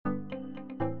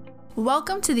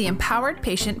Welcome to the Empowered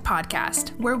Patient Podcast,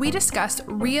 where we discuss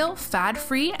real,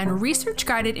 fad-free, and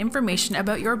research-guided information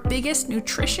about your biggest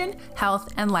nutrition,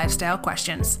 health, and lifestyle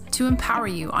questions to empower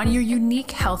you on your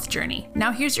unique health journey.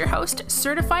 Now here's your host,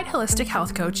 certified holistic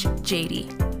health coach, JD.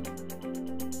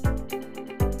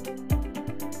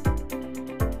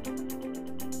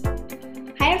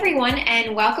 Hi everyone,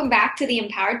 and welcome back to the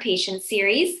Empowered Patient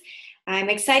series. I'm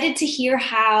excited to hear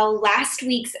how last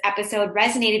week's episode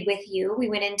resonated with you. We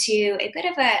went into a bit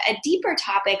of a deeper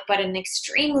topic, but an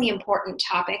extremely important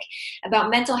topic about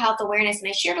mental health awareness. And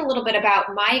I shared a little bit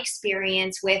about my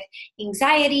experience with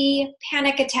anxiety,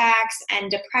 panic attacks, and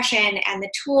depression, and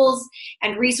the tools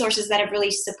and resources that have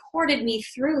really supported me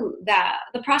through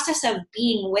the process of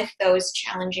being with those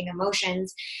challenging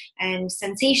emotions and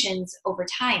sensations over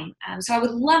time. So I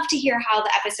would love to hear how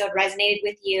the episode resonated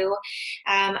with you.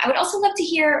 I would also love to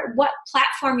hear what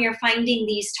platform you're finding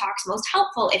these talks most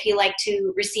helpful, if you like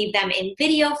to receive them in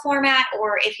video format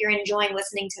or if you're enjoying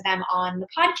listening to them on the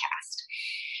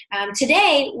podcast.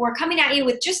 Today, we're coming at you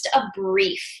with just a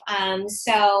brief,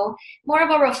 so more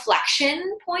of a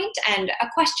reflection point and a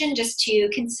question just to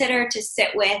consider, to sit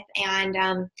with, and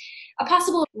a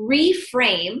possible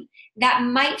reframe that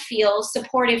might feel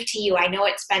supportive to you. I know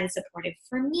it's been supportive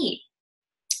for me,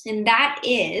 and that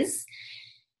is,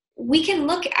 we can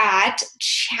look at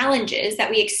challenges that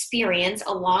we experience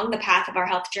along the path of our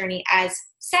health journey as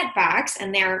setbacks,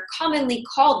 and they're commonly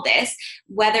called this,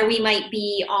 whether we might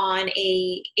be on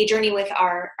a journey with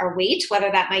our weight,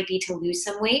 whether that might be to lose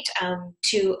some weight,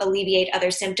 to alleviate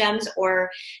other symptoms, or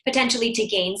potentially to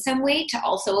gain some weight to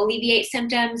also alleviate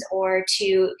symptoms, or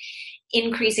to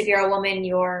increase, if you're a woman,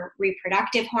 your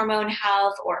reproductive hormone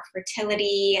health or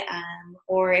fertility,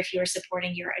 or if you're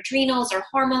supporting your adrenals or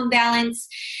hormone balance.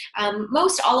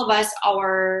 Most all of us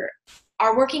are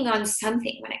working on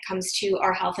something when it comes to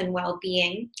our health and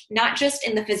well-being, not just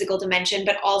in the physical dimension,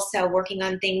 but also working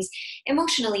on things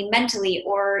emotionally, mentally,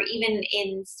 or even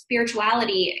in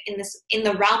spirituality, in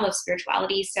the realm of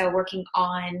spirituality. So working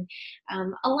on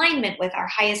alignment with our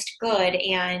highest good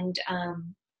and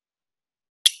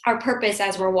our purpose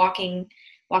as we're walking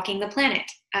the planet.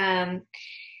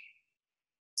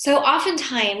 So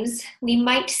oftentimes we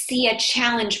might see a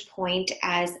challenge point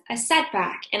as a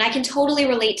setback, and I can totally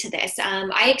relate to this.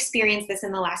 I experienced this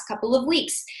in the last couple of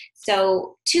weeks.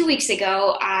 So 2 weeks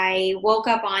ago, I woke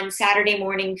up on Saturday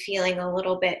morning feeling a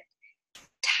little bit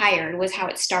tired, was how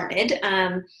it started.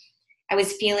 I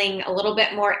was feeling a little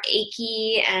bit more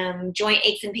achy, joint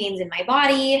aches and pains in my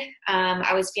body.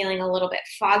 I was feeling a little bit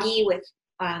foggy with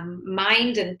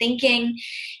mind and thinking.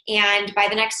 And by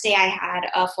the next day I had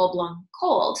a full-blown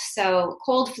cold. So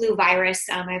cold flu virus.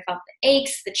 I felt the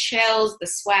aches, the chills, the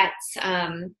sweats.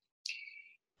 I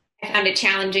found it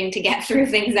challenging to get through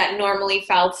things that normally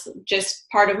felt just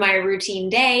part of my routine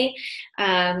day.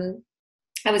 I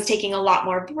was taking a lot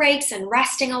more breaks and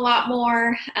resting a lot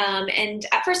more. And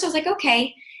at first I was like,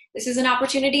 okay, this is an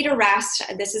opportunity to rest.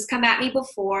 This has come at me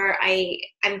before.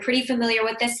 I'm pretty familiar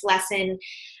with this lesson.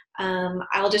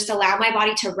 I'll just allow my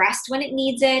body to rest when it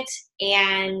needs it,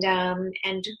 and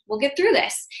we'll get through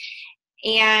this.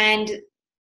 And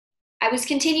I was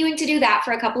continuing to do that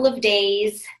for a couple of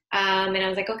days, and I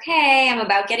was like, okay, I'm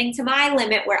about getting to my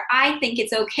limit where I think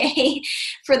it's okay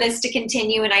for this to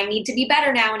continue, and I need to be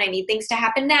better now, and I need things to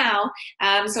happen now.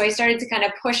 So I started to kind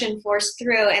of push and force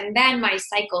through, and then my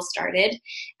cycle started.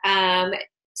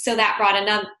 So that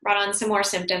brought on some more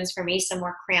symptoms for me, some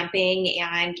more cramping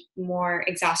and more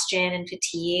exhaustion and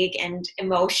fatigue and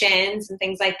emotions and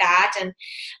things like that,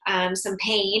 and some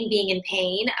pain, being in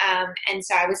pain. And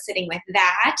so I was sitting with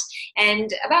that.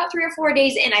 And about 3 or 4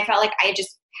 days in, I felt like I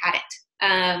just had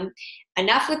it.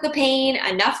 Enough with the pain,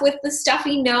 enough with the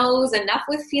stuffy nose, enough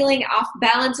with feeling off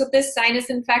balance with this sinus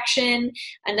infection,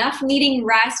 enough needing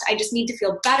rest. I just need to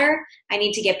feel better. I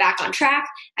need to get back on track.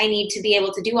 I need to be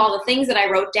able to do all the things that I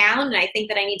wrote down, and I think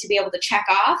that I need to be able to check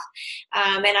off.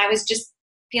 And I was just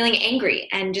feeling angry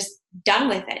and just done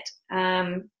with it.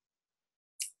 And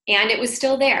it was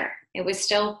still there. It was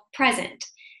still present.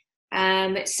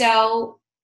 So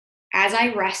as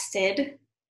I rested,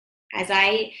 as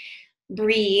I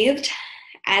breathed,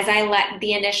 as I let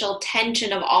the initial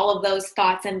tension of all of those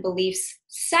thoughts and beliefs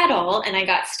settle, and I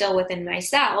got still within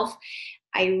myself,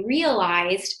 I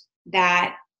realized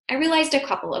a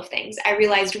couple of things. I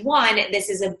realized, one, this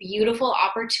is a beautiful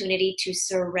opportunity to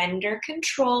surrender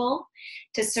control,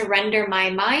 to surrender my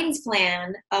mind's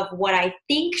plan of what I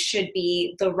think should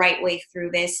be the right way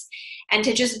through this, and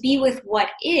to just be with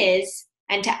what is,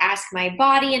 and to ask my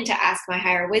body and to ask my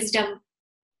higher wisdom,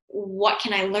 what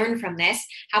can I learn from this?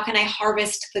 How can I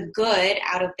harvest the good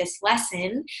out of this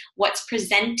lesson? What's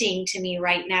presenting to me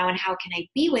right now, and how can I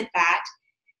be with that?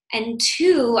 And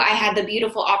two, I had the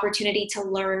beautiful opportunity to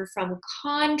learn from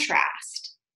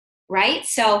contrast, right?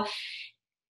 So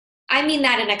I mean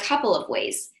that in a couple of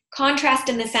ways. Contrast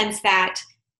in the sense that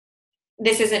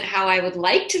this isn't how I would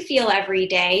like to feel every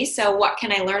day. So what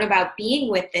can I learn about being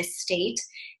with this state?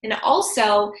 And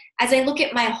also, as I look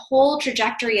at my whole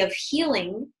trajectory of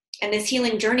healing and this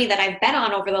healing journey that I've been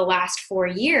on over the last 4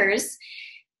 years,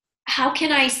 how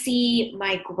can I see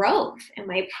my growth and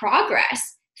my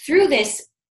progress through this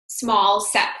small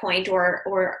set point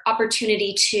or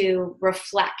opportunity to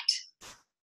reflect?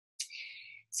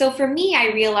 So for me, I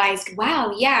realized,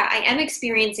 wow, yeah, I am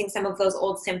experiencing some of those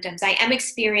old symptoms. I am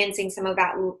experiencing some of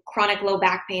that chronic low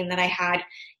back pain that I had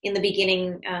in the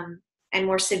beginning and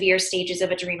more severe stages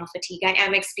of adrenal fatigue. I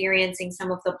am experiencing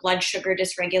some of the blood sugar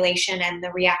dysregulation and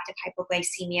the reactive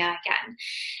hypoglycemia again.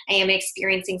 I am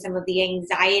experiencing some of the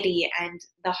anxiety and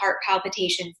the heart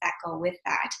palpitations that go with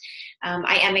that.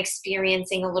 I am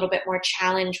experiencing a little bit more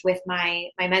challenge with my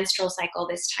menstrual cycle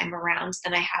this time around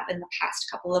than I have in the past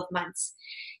couple of months.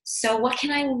 So what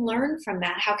can I learn from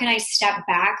that? How can I step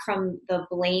back from the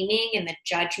blaming and the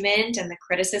judgment and the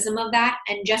criticism of that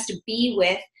and just be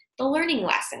with the learning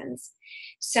lessons?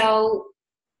 So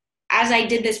as I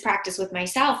did this practice with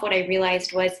myself, what I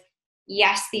realized was,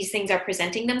 yes, these things are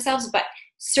presenting themselves, but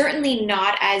certainly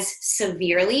not as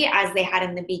severely as they had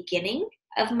in the beginning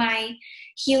of my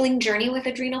healing journey with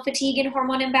adrenal fatigue and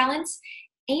hormone imbalance.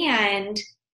 And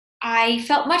I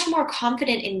felt much more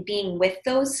confident in being with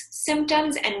those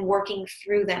symptoms and working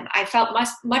through them. I felt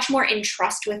much more in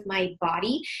trust with my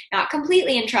body, not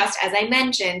completely in trust. As I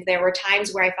mentioned, there were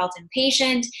times where I felt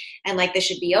impatient and like this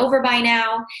should be over by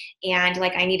now, and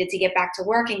like I needed to get back to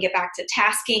work and get back to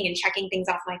tasking and checking things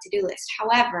off my to-do list.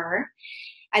 However,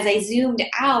 as I zoomed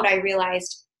out, I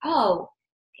realized, oh,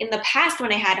 in the past,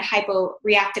 when I had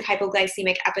reactive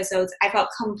hypoglycemic episodes, I felt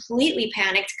completely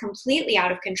panicked, completely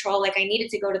out of control, like I needed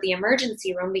to go to the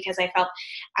emergency room because I felt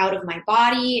out of my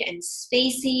body and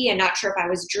spacey and not sure if I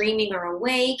was dreaming or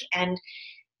awake, and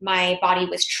my body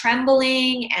was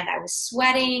trembling and I was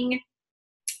sweating.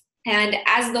 And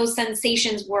as those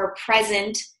sensations were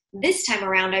present this time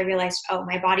around, I realized, oh,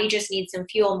 my body just needs some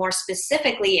fuel. More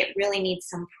specifically, it really needs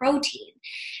some protein.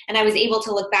 And I was able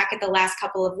to look back at the last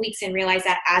couple of weeks and realize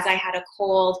that as I had a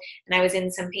cold and I was in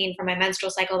some pain from my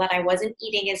menstrual cycle, that I wasn't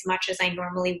eating as much as I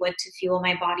normally would to fuel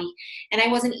my body. And I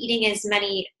wasn't eating as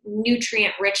many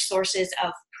nutrient-rich sources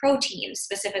of protein,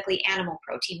 specifically animal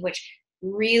protein, which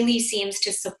really seems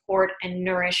to support and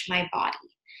nourish my body.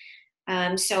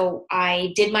 So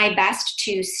I did my best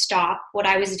to stop what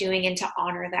I was doing and to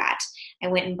honor that. I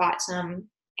went and bought some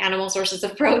animal sources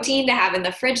of protein to have in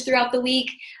the fridge throughout the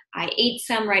week. I ate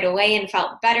some right away and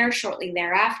felt better shortly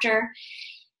thereafter.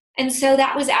 And so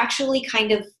that was actually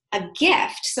kind of a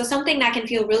gift. So something that can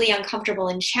feel really uncomfortable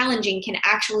and challenging can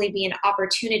actually be an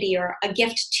opportunity or a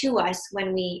gift to us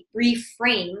when we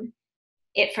reframe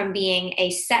it from being a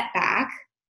setback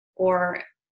or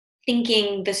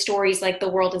thinking the stories like the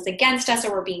world is against us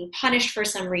or we're being punished for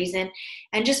some reason,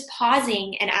 and just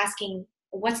pausing and asking,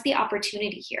 what's the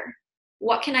opportunity here?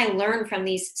 What can I learn from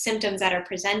these symptoms that are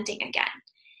presenting again?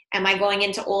 Am I going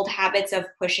into old habits of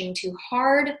pushing too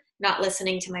hard, not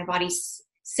listening to my body's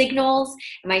signals?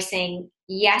 Am I saying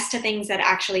yes to things that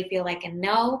actually feel like a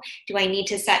no? Do I need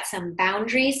to set some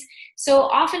boundaries? So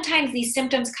oftentimes these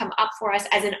symptoms come up for us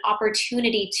as an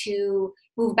opportunity to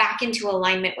move back into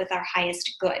alignment with our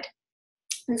highest good.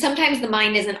 And sometimes the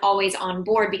mind isn't always on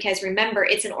board because, remember,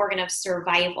 it's an organ of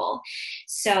survival.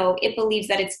 So it believes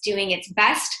that it's doing its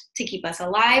best to keep us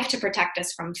alive, to protect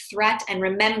us from threat. And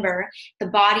remember, the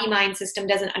body-mind system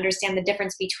doesn't understand the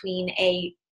difference between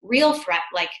a real threat,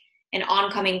 like an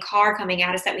oncoming car coming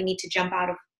at us that we need to jump out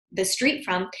of the street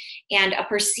from, and a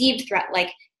perceived threat,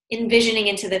 like envisioning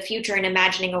into the future and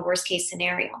imagining a worst-case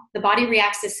scenario. The body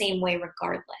reacts the same way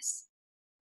regardless.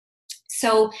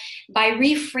 So by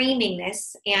reframing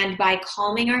this and by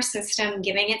calming our system,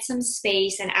 giving it some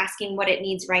space and asking what it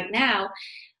needs right now,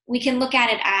 we can look at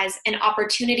it as an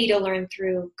opportunity to learn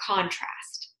through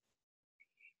contrast.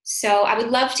 So I would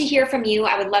love to hear from you.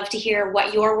 I would love to hear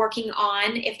what you're working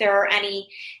on, if there are any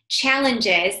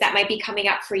challenges that might be coming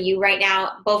up for you right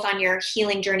now, both on your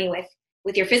healing journey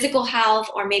with your physical health,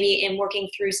 or maybe in working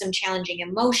through some challenging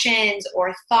emotions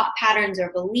or thought patterns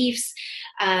or beliefs.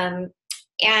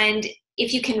 And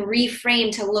if you can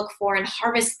reframe to look for and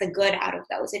harvest the good out of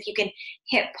those, if you can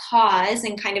hit pause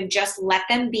and kind of just let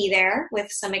them be there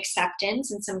with some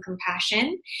acceptance and some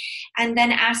compassion, and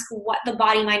then ask what the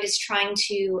body mind is trying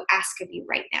to ask of you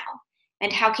right now.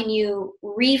 And how can you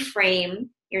reframe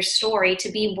your story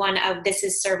to be one of, this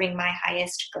is serving my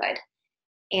highest good,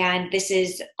 and this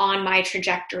is on my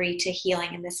trajectory to healing,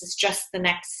 and this is just the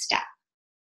next step.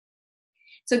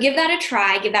 So give that a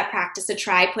try, give that practice a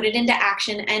try, put it into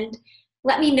action, and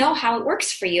let me know how it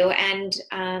works for you and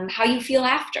how you feel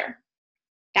after.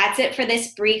 That's it for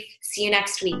this brief. See you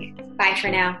next week. Bye for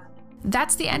now.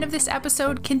 That's the end of this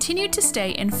episode. Continue to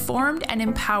stay informed and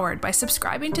empowered by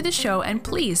subscribing to the show, and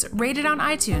please rate it on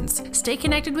iTunes. Stay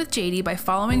connected with JD by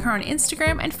following her on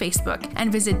Instagram and Facebook,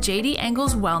 and visit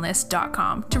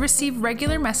jdangleswellness.com to receive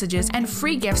regular messages and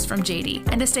free gifts from JD,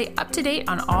 and to stay up to date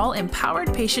on all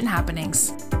empowered patient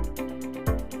happenings.